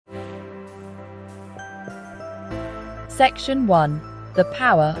Section 1. The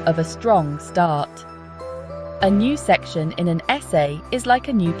power of a strong start. A new section in an essay is like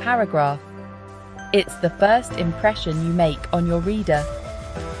a new paragraph. It's the first impression you make on your reader.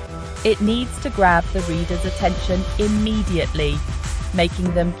 It needs to grab the reader's attention immediately,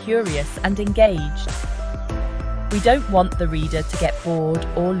 making them curious and engaged. We don't want the reader to get bored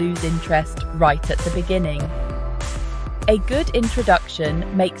or lose interest right at the beginning. A good introduction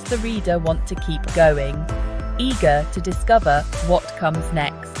makes the reader want to keep going, eager to discover what comes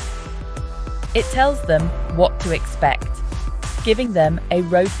next. It tells them what to expect, giving them a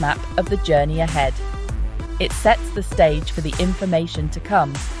roadmap of the journey ahead. It sets the stage for the information to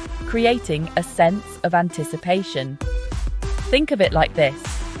come, creating a sense of anticipation. Think of it like this.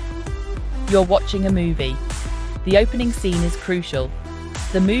 You're watching a movie. The opening scene is crucial.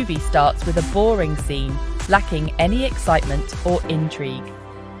 The movie starts with a boring scene, lacking any excitement or intrigue.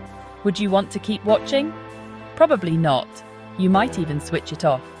 Would you want to keep watching? Probably not. You might even switch it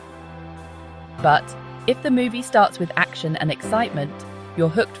off. But if the movie starts with action and excitement, you're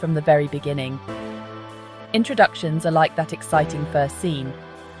hooked from the very beginning. Introductions are like that exciting first scene.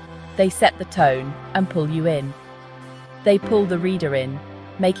 They set the tone and pull you in. They pull the reader in,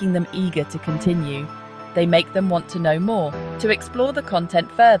 making them eager to continue. They make them want to know more, to explore the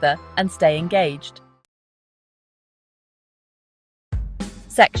content further and stay engaged.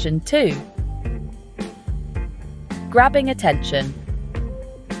 Section 2. Grabbing attention.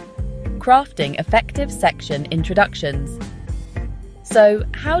 Crafting effective section introductions. So,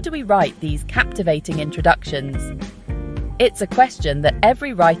 how do we write these captivating introductions? It's a question that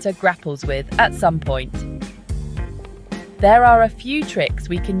every writer grapples with at some point. There are a few tricks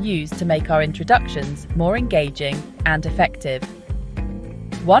we can use to make our introductions more engaging and effective.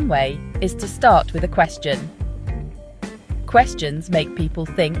 One way is to start with a question. Questions make people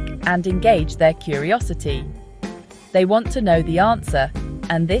think and engage their curiosity. They want to know the answer,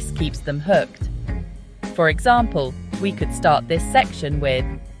 and this keeps them hooked. For example, we could start this section with,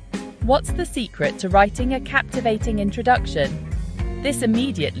 "What's the secret to writing a captivating introduction?" This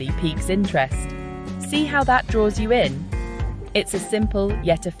immediately piques interest. See how that draws you in? It's a simple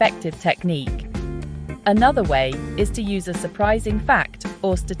yet effective technique. Another way is to use a surprising fact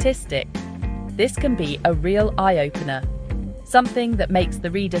or statistic. This can be a real eye-opener, something that makes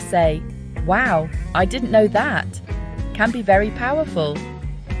the reader say, "Wow, I didn't know that," can be very powerful.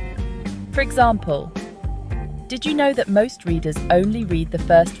 For example, did you know that most readers only read the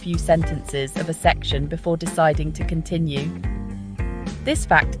first few sentences of a section before deciding to continue? This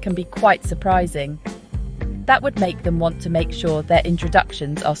fact can be quite surprising. That would make them want to make sure their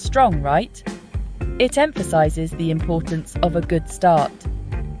introductions are strong, right? It emphasizes the importance of a good start.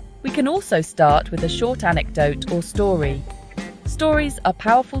 We can also start with a short anecdote or story. Stories are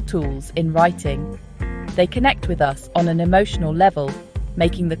powerful tools in writing. They connect with us on an emotional level,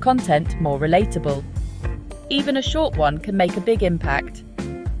 making the content more relatable. Even a short one can make a big impact.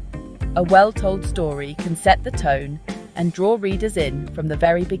 A well-told story can set the tone and draw readers in from the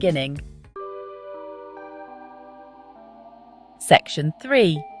very beginning. Section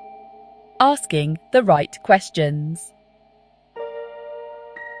 3. Asking the right questions.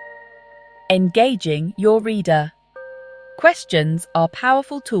 Engaging your reader. Questions are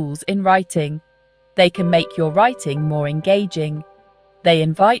powerful tools in writing. They can make your writing more engaging. They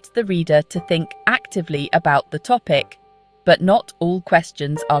invite the reader to think actively about the topic, but not all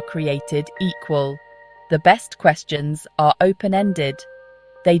questions are created equal. The best questions are open-ended.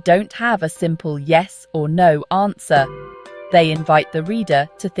 They don't have a simple yes or no answer. They invite the reader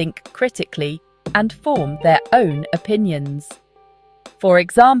to think critically and form their own opinions. For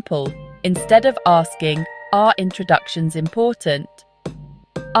example, instead of asking, "Are introductions important?"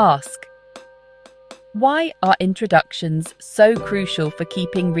 ask, "Why are introductions so crucial for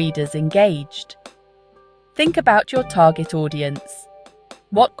keeping readers engaged?" Think about your target audience.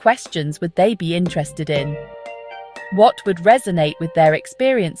 What questions would they be interested in? What would resonate with their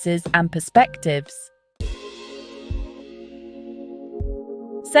experiences and perspectives?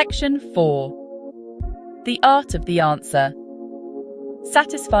 Section 4. The art of the answer.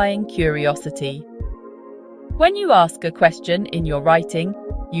 Satisfying curiosity. When you ask a question in your writing,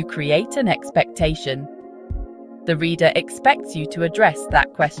 you create an expectation. The reader expects you to address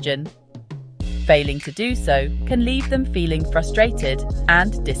that question. Failing to do so can leave them feeling frustrated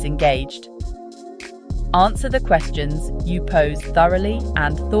and disengaged. Answer the questions you pose thoroughly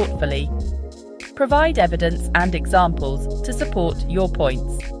and thoughtfully. Provide evidence and examples to support your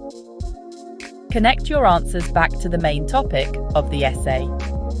points. Connect your answers back to the main topic of the essay.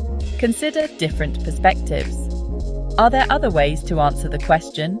 Consider different perspectives. Are there other ways to answer the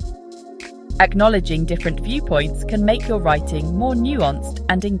question? Acknowledging different viewpoints can make your writing more nuanced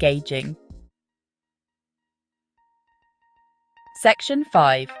and engaging. Section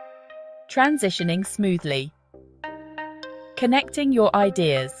 5. Transitioning smoothly. Connecting your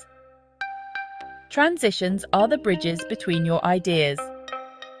ideas. Transitions are the bridges between your ideas.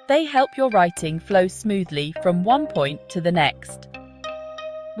 They help your writing flow smoothly from one point to the next.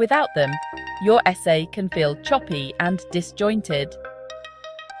 Without them, your essay can feel choppy and disjointed.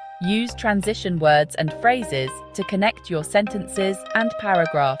 Use transition words and phrases to connect your sentences and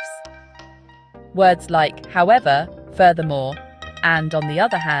paragraphs. Words like however, furthermore, and on the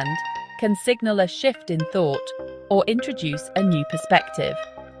other hand, can signal a shift in thought or introduce a new perspective.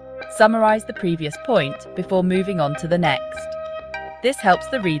 Summarize the previous point before moving on to the next. This helps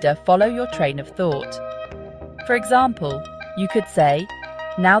the reader follow your train of thought. For example, you could say,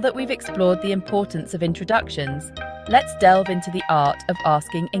 now that we've explored the importance of introductions, let's delve into the art of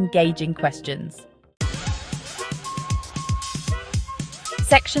asking engaging questions.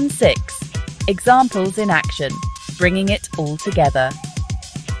 Section 6. Examples in action. Bringing it all together.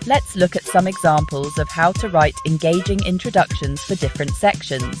 Let's look at some examples of how to write engaging introductions for different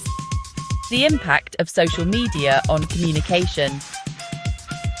sections. The impact of social media on communication.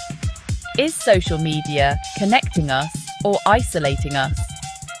 Is social media connecting us or isolating us?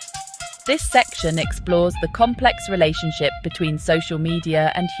 This section explores the complex relationship between social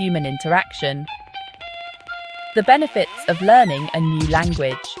media and human interaction. The benefits of learning a new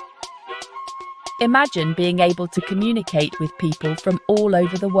language. Imagine being able to communicate with people from all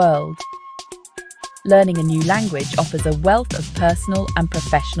over the world. Learning a new language offers a wealth of personal and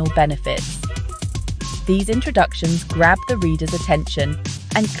professional benefits. These introductions grab the reader's attention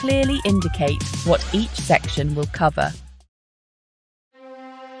and clearly indicate what each section will cover.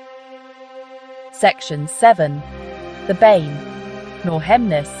 Section 7. The bane, nor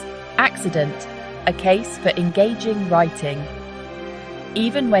hemness, accident, a case for engaging writing.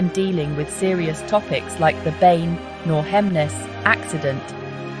 Even when dealing with serious topics like the bane, nor hemness, accident,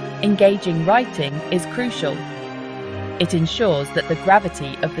 engaging writing is crucial. It ensures that the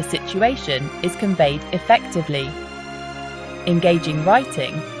gravity of the situation is conveyed effectively. Engaging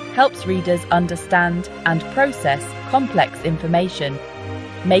writing helps readers understand and process complex information,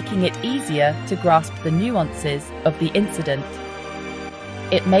 making it easier to grasp the nuances of the incident.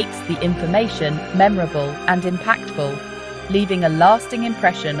 It makes the information memorable and impactful, leaving a lasting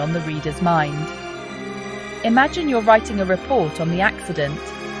impression on the reader's mind. Imagine you're writing a report on the accident.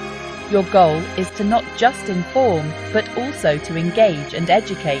 Your goal is to not just inform, but also to engage and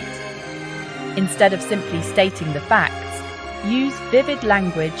educate. Instead of simply stating the facts, use vivid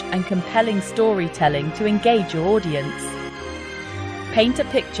language and compelling storytelling to engage your audience. Paint a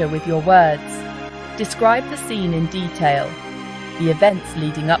picture with your words. Describe the scene in detail, the events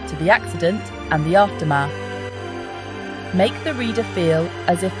leading up to the accident and the aftermath. Make the reader feel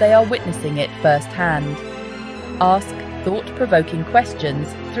as if they are witnessing it firsthand. Ask thought-provoking questions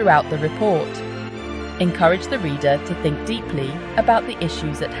throughout the report. Encourage the reader to think deeply about the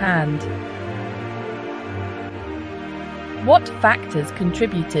issues at hand. What factors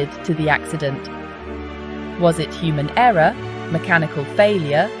contributed to the accident? Was it human error, mechanical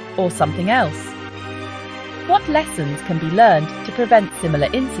failure, or something else? What lessons can be learned to prevent similar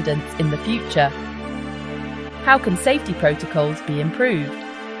incidents in the future? How can safety protocols be improved?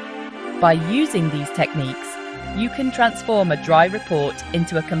 By using these techniques, you can transform a dry report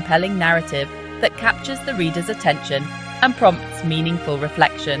into a compelling narrative that captures the reader's attention and prompts meaningful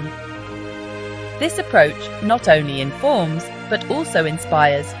reflection. This approach not only informs, but also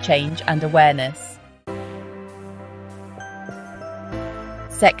inspires change and awareness.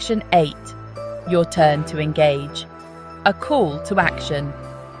 Section 8. Your turn to engage. A call to action.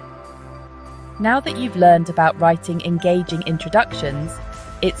 Now that you've learned about writing engaging introductions,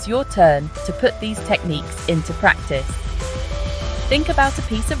 it's your turn to put these techniques into practice. Think about a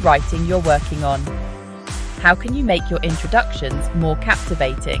piece of writing you're working on. How can you make your introductions more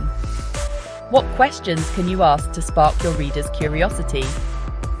captivating? What questions can you ask to spark your reader's curiosity?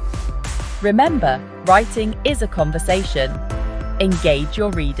 Remember, writing is a conversation. Engage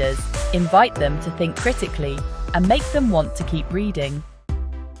your readers, invite them to think critically, and make them want to keep reading.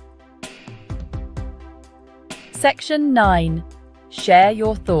 Section 9. Share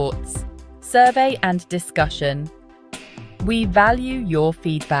your thoughts. Survey and discussion. We value your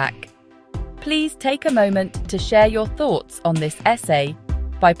feedback. Please take a moment to share your thoughts on this essay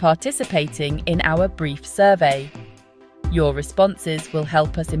by participating in our brief survey. Your responses will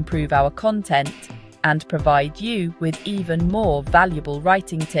help us improve our content and provide you with even more valuable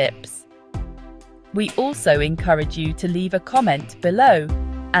writing tips. We also encourage you to leave a comment below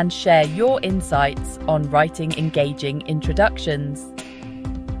and share your insights on writing engaging introductions.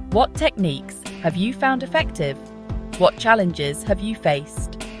 What techniques have you found effective? What challenges have you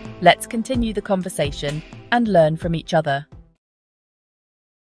faced? Let's continue the conversation and learn from each other.